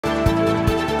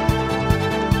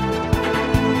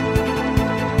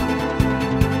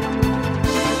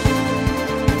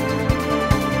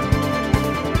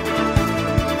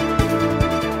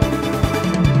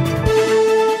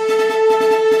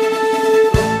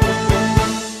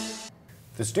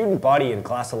The student body and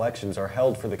class elections are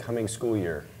held for the coming school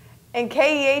year. And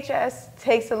KEHS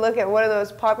takes a look at one of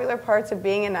those popular parts of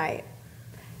being a Knight.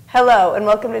 Hello and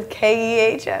welcome to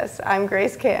KEHS. I'm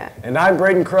Grace Cant. And I'm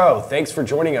Braden Crow. Thanks for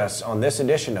joining us on this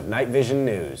edition of KnightVision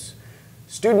News.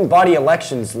 Student body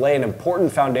elections lay an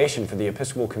important foundation for the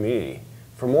Episcopal community.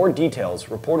 For more details,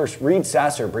 reporter Reed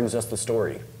Sasser brings us the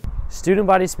story. Student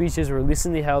body speeches were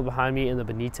recently held behind me in the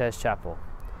Benitez Chapel.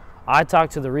 I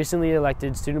talked to the recently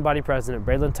elected student body president,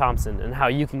 Braylon Thompson, and how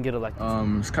you can get elected.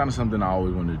 It's kind of something I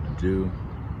always wanted to do.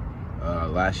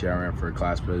 Last year I ran for a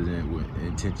class president with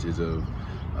intentions of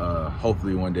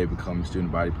hopefully one day becoming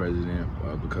student body president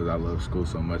because I love school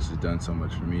so much. It's done so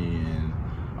much for me, and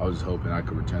I was just hoping I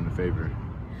could return the favor.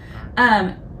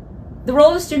 The role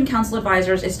of the student council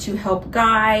advisors is to help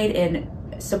guide and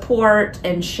support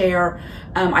and share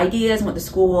ideas and what the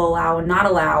school will allow and not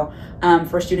allow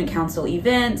for student council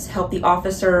events, help the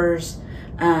officers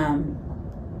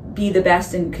be the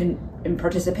best and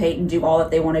participate and do all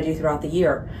that they want to do throughout the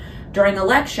year. During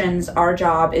elections, our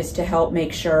job is to help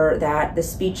make sure that the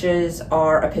speeches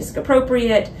are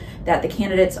Episcopal-appropriate, that the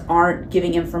candidates aren't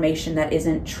giving information that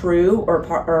isn't true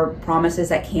or promises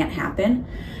that can't happen,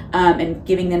 and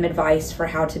giving them advice for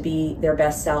how to be their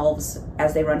best selves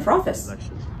as they run for office.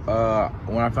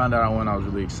 When I found out I won, I was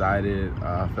really excited.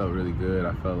 I felt really good.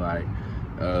 I felt like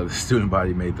the student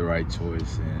body made the right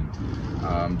choice, and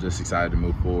I'm just excited to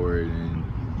move forward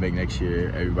and make next year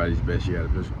everybody's best year at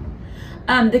Episcopal.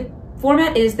 The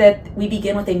format is that we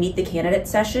begin with a Meet the Candidate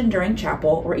session during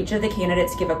chapel, where each of the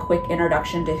candidates give a quick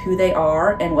introduction to who they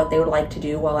are and what they would like to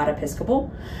do while at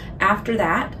Episcopal. After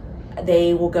that,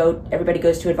 everybody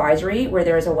goes to advisory, where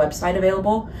there is a website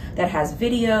available that has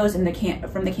videos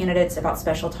from the candidates about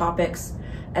special topics,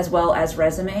 as well as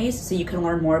resumes, so you can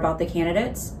learn more about the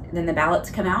candidates. And then the ballots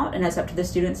come out, and it's up to the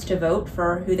students to vote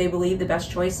for who they believe the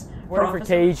best choice for office.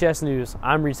 For KEHS News,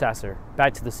 I'm Reed Sasser.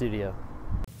 Back to the studio.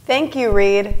 Thank you,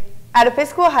 Reed. At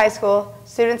Episcopal High School,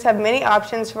 students have many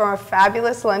options from our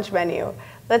fabulous lunch menu.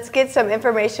 Let's get some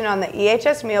information on the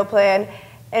EHS meal plan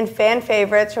and fan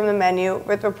favorites from the menu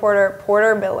with reporter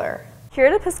Porter Miller. Here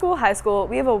at Episcopal High School,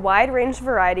 we have a wide range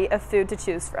variety of food to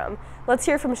choose from. Let's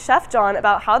hear from Chef John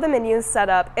about how the menu is set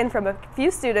up and from a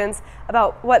few students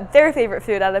about what their favorite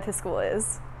food at Episcopal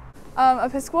is.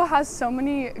 Episcopal has so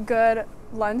many good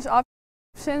lunch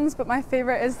options, but my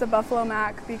favorite is the Buffalo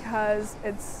Mac because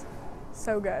it's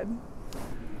so good.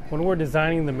 When we're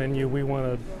designing the menu, we want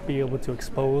to be able to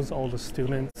expose all the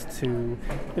students to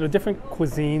different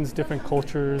cuisines, different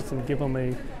cultures, and give them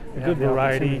a good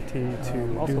variety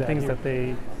to do things that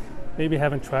they maybe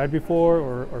haven't tried before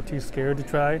or too scared to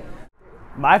try.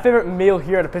 My favorite meal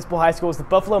here at Episcopal High School is the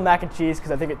buffalo mac and cheese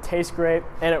because I think it tastes great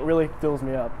and it really fills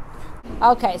me up.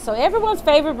 Okay, so everyone's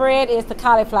favorite bread is the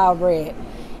cauliflower bread.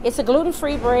 It's a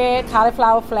gluten-free bread,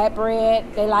 cauliflower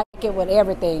flatbread. They like it with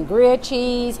everything: grilled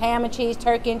cheese, ham and cheese,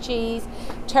 turkey and cheese.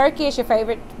 Turkey is your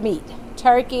favorite meat.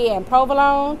 Turkey and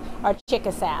provolone or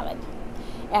chicken salad.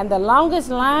 And the longest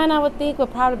line I would think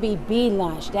would probably be B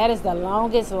lunch. That is the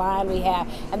longest line we have.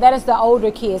 And that is the older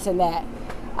kids in that.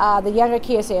 The younger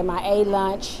kids are in my A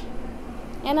lunch.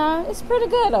 And it's pretty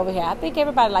good over here. I think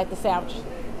everybody likes the sandwich.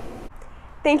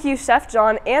 Thank you, Chef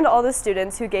John, and all the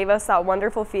students who gave us that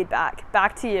wonderful feedback.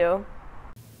 Back to you.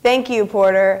 Thank you,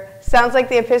 Porter. Sounds like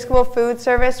the Episcopal food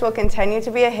service will continue to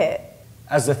be a hit.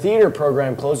 As the theater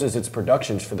program closes its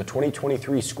productions for the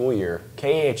 2023 school year,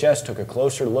 KEHS took a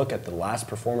closer look at the last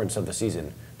performance of the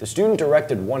season. The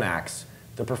student-directed one-acts.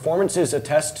 The performances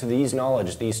attest to these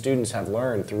knowledge these students have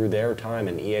learned through their time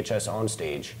in EHS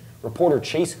onstage. Reporter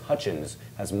Chase Hutchins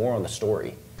has more on the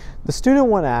story. The student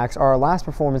one-acts are our last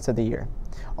performance of the year.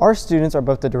 Our students are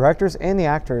both the directors and the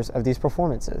actors of these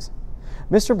performances.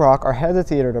 Mr. Brock, our head of the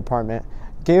theater department,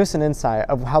 gave us an insight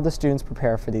of how the students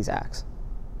prepare for these acts.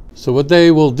 So what they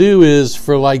will do is,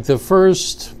 for like the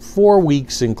first 4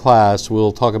 weeks in class,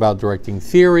 we'll talk about directing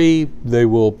theory. They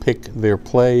will pick their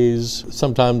plays.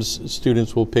 Sometimes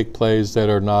students will pick plays that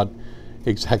are not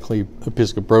exactly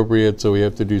Episcopal appropriate, so we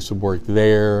have to do some work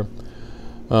there.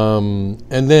 And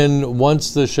then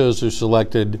once the shows are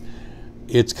selected,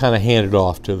 it's kind of handed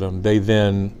off to them. They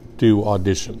then do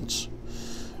auditions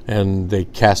and they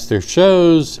cast their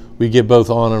shows. We get both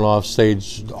on and off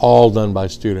stage, all done by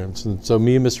students. And so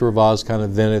me and Mr. Ravaz kind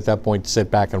of then at that point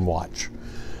sit back and watch.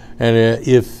 And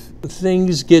if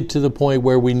things get to the point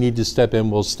where we need to step in,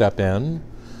 we'll step in.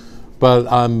 But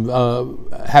I'm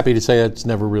happy to say that's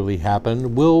never really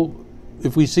happened.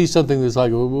 If we see something that's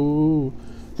like, ooh,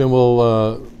 then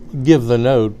we'll give the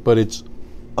note, but it's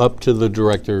up to the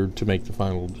director to make the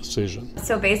final decision.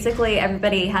 So basically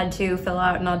everybody had to fill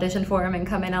out an audition form and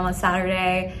come in on a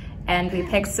Saturday and we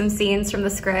picked some scenes from the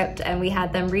script and we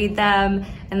had them read them,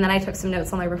 and then I took some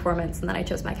notes on their performance, and then I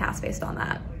chose my cast based on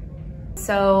that.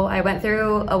 So I went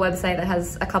through a website that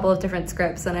has a couple of different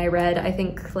scripts, and I read, I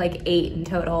think, like 8 in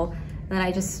total, and then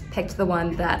I just picked the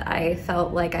one that I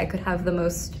felt like I could have the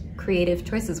most creative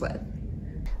choices with.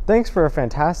 Thanks for a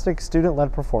fantastic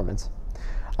student-led performance.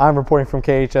 I'm reporting from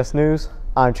KHS News.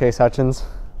 I'm Chase Hutchins.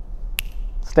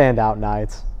 Standout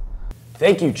Knights.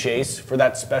 Thank you, Chase, for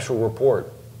that special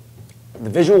report. The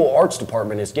Visual Arts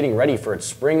Department is getting ready for its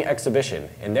spring exhibition,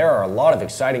 and there are a lot of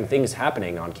exciting things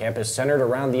happening on campus centered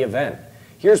around the event.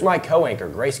 Here's my co-anchor,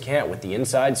 Grace Kant, with the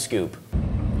Inside Scoop.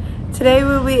 Today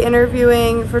we'll be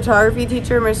interviewing photography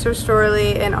teacher Mr.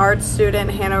 Storley and art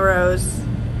student Hannah Rose.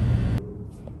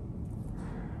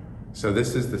 So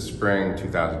this is the spring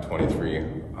 2023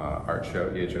 art show,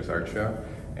 EHS art show,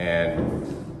 and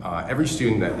every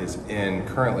student that is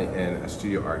currently in a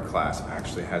studio art class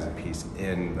actually has a piece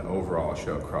in the overall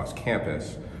show across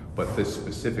campus, but this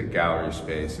specific gallery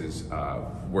space is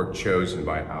work chosen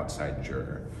by an outside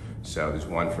juror. So there's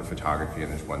one for photography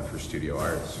and there's one for studio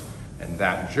arts, and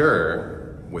that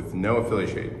juror, with no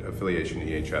affiliation to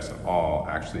EHS at all,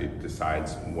 actually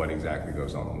decides what exactly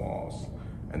goes on the walls,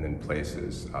 and then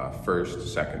places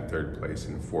first, second, third place,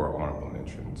 and 4 honorable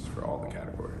mentions for all the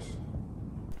categories.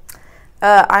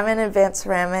 I'm in advanced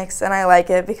ceramics, and I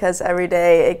like it because every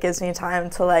day it gives me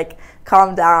time to like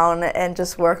calm down and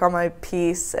just work on my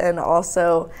piece, and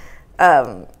also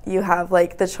you have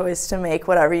like the choice to make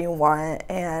whatever you want,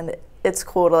 and it's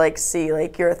cool to like see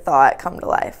like your thought come to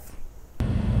life.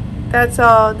 That's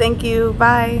all. Thank you.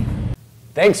 Bye.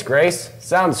 Thanks, Grace.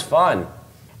 Sounds fun.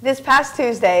 This past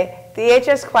Tuesday, the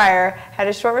EHS choir had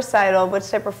a short recital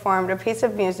which they performed a piece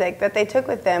of music that they took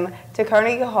with them to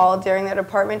Carnegie Hall during their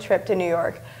department trip to New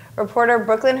York. Reporter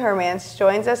Brooklyn Hermance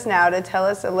joins us now to tell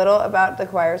us a little about the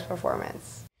choir's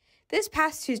performance. This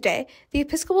past Tuesday, the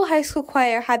Episcopal High School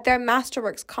Choir had their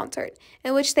Masterworks concert,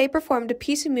 in which they performed a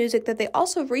piece of music that they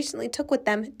also recently took with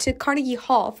them to Carnegie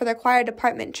Hall for their choir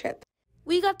department trip.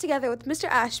 We got together with Mr.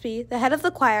 Ashby, the head of the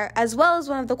choir, as well as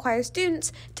one of the choir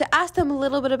students, to ask them a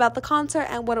little bit about the concert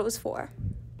and what it was for.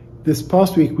 This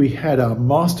past week we had our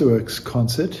Masterworks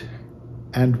concert,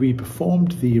 and we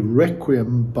performed the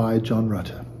Requiem by John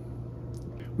Rutter.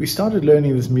 We started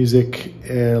learning this music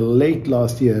late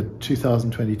last year,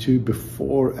 2022,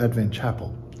 before Advent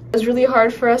Chapel. It was really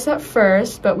hard for us at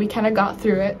first, but we kind of got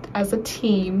through it as a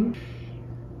team.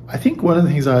 I think one of the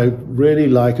things I really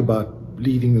like about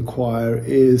leading the choir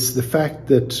is the fact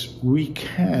that we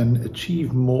can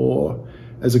achieve more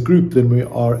as a group than we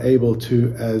are able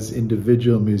to as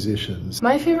individual musicians.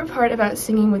 My favorite part about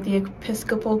singing with the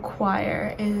Episcopal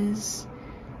choir is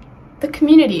the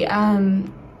community.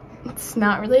 It's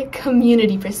not really a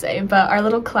community per se, but our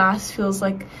little class feels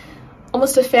like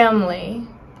almost a family,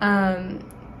 no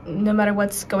matter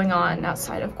what's going on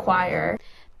outside of choir.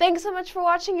 Thanks so much for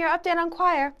watching your update on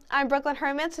choir. I'm Brooklyn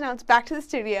Hermance, and now it's back to the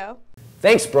studio.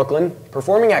 Thanks, Brooklyn.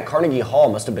 Performing at Carnegie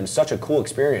Hall must have been such a cool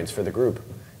experience for the group.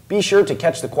 Be sure to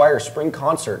catch the choir's spring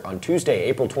concert on Tuesday,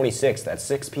 April 26th at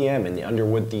 6 p.m. in the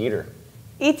Underwood Theater.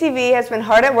 ETV has been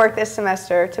hard at work this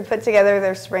semester to put together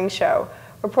their spring show.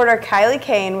 Reporter Kylie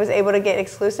Kane was able to get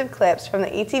exclusive clips from the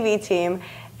ETV team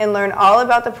and learn all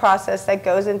about the process that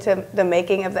goes into the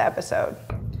making of the episode.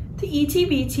 The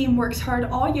ETV team works hard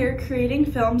all year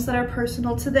creating films that are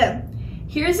personal to them.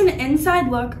 Here's an inside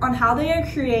look on how they are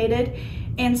created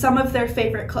and some of their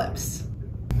favorite clips.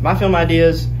 My film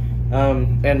ideas,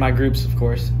 and my groups, of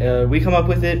course, we come up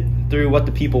with it through what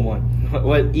the people want,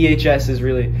 what EHS is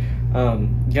really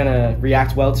gonna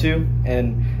react well to,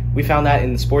 and we found that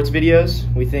in sports videos.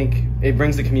 We think it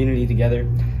brings the community together,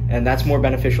 and that's more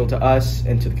beneficial to us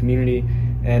and to the community,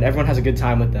 and everyone has a good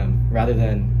time with them rather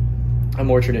than a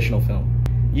more traditional film.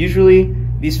 Usually,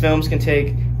 these films can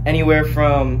take anywhere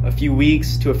from a few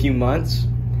weeks to a few months.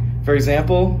 For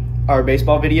example, our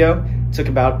baseball video took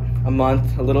about a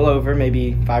month, a little over,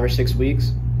 maybe 5 or 6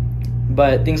 weeks.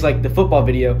 But things like the football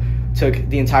video took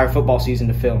the entire football season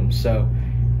to film. So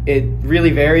it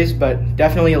really varies, but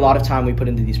definitely a lot of time we put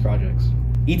into these projects.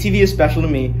 ETV is special to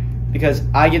me because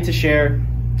I get to share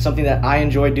something that I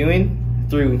enjoy doing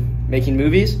through making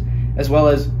movies, as well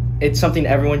as it's something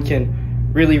everyone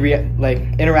can really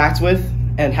interact with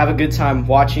and have a good time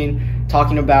watching,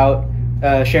 talking about,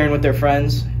 sharing with their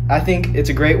friends. I think it's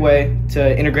a great way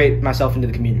to integrate myself into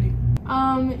the community.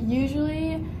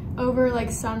 Usually over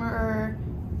like summer or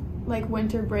like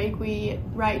winter break, we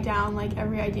write down like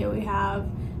every idea we have,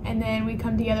 and then we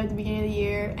come together at the beginning of the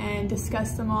year and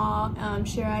discuss them all,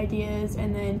 share ideas,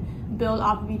 and then build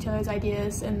off of each other's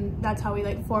ideas, and that's how we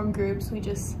like form groups. We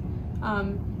just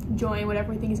join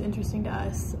whatever we think is interesting to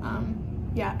us.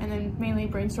 Yeah, and then mainly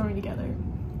brainstorming together.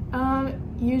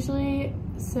 Usually,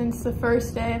 since the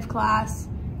first day of class,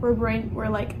 we're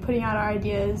like putting out our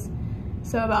ideas.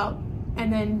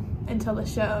 And then until the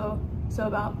show, so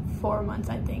about 4 months,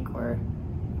 I think, we're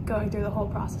going through the whole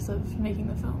process of making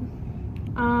the film.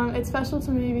 It's special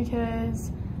to me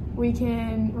because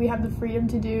we have the freedom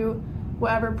to do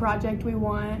whatever project we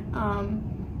want,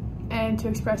 and to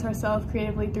express ourselves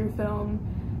creatively through film,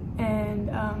 and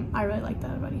I really like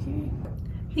that about ETV.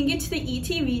 Thank you to the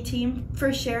ETV team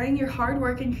for sharing your hard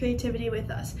work and creativity with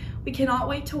us. We cannot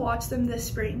wait to watch them this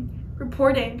spring.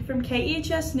 Reporting from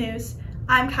KEHS News,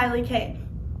 I'm Kylie Kane.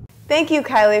 Thank you,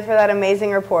 Kylie, for that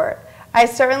amazing report. I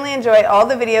certainly enjoy all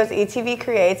the videos ETV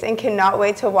creates and cannot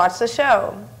wait to watch the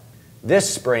show.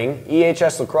 This spring,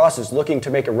 EHS lacrosse is looking to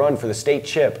make a run for the state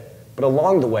chip, but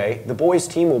along the way, the boys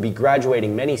team will be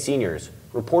graduating many seniors.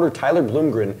 Reporter Tyler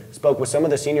Bloomgren spoke with some of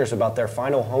the seniors about their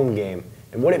final home game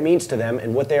and what it means to them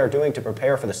and what they are doing to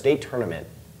prepare for the state tournament.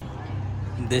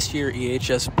 This year,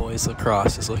 EHS boys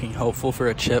lacrosse is looking hopeful for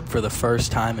a chip for the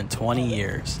first time in 20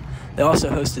 years. They also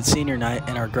hosted senior night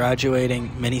and are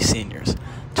graduating many seniors.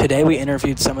 Today we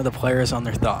interviewed some of the players on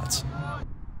their thoughts.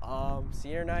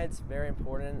 Senior night's very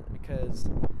important because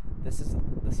this is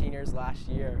the seniors' last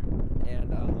year,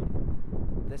 and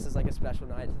this is like a special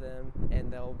night to them,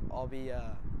 and they'll all be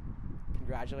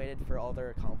congratulated for all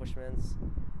their accomplishments,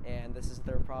 and this is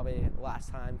their probably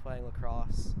last time playing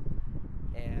lacrosse,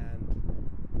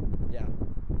 and yeah.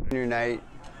 Senior night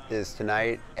is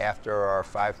tonight after our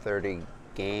 5:30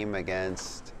 game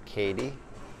against Katy.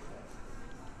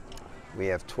 We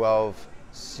have 12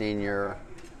 senior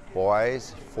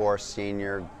boys, 4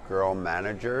 senior girl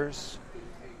managers.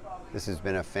 This has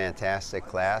been a fantastic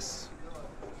class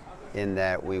in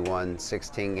that we won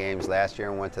 16 games last year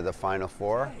and went to the Final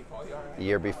Four. The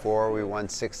year before we won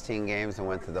 16 games and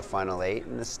went to the Final 8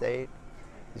 in the state.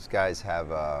 These guys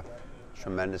have a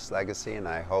tremendous legacy, and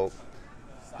I hope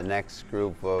the next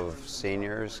group of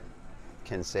seniors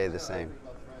can say the same.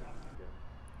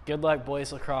 Good luck,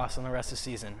 boys lacrosse, on the rest of the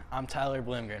season. I'm Tyler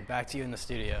Bloomgren. Back to you in the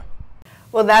studio.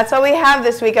 Well, that's all we have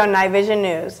this week on KnightVision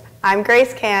News. I'm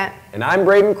Grace Cant. And I'm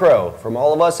Braden Crow. From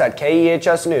all of us at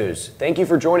KEHS News, thank you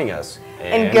for joining us.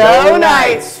 And go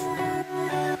Knights!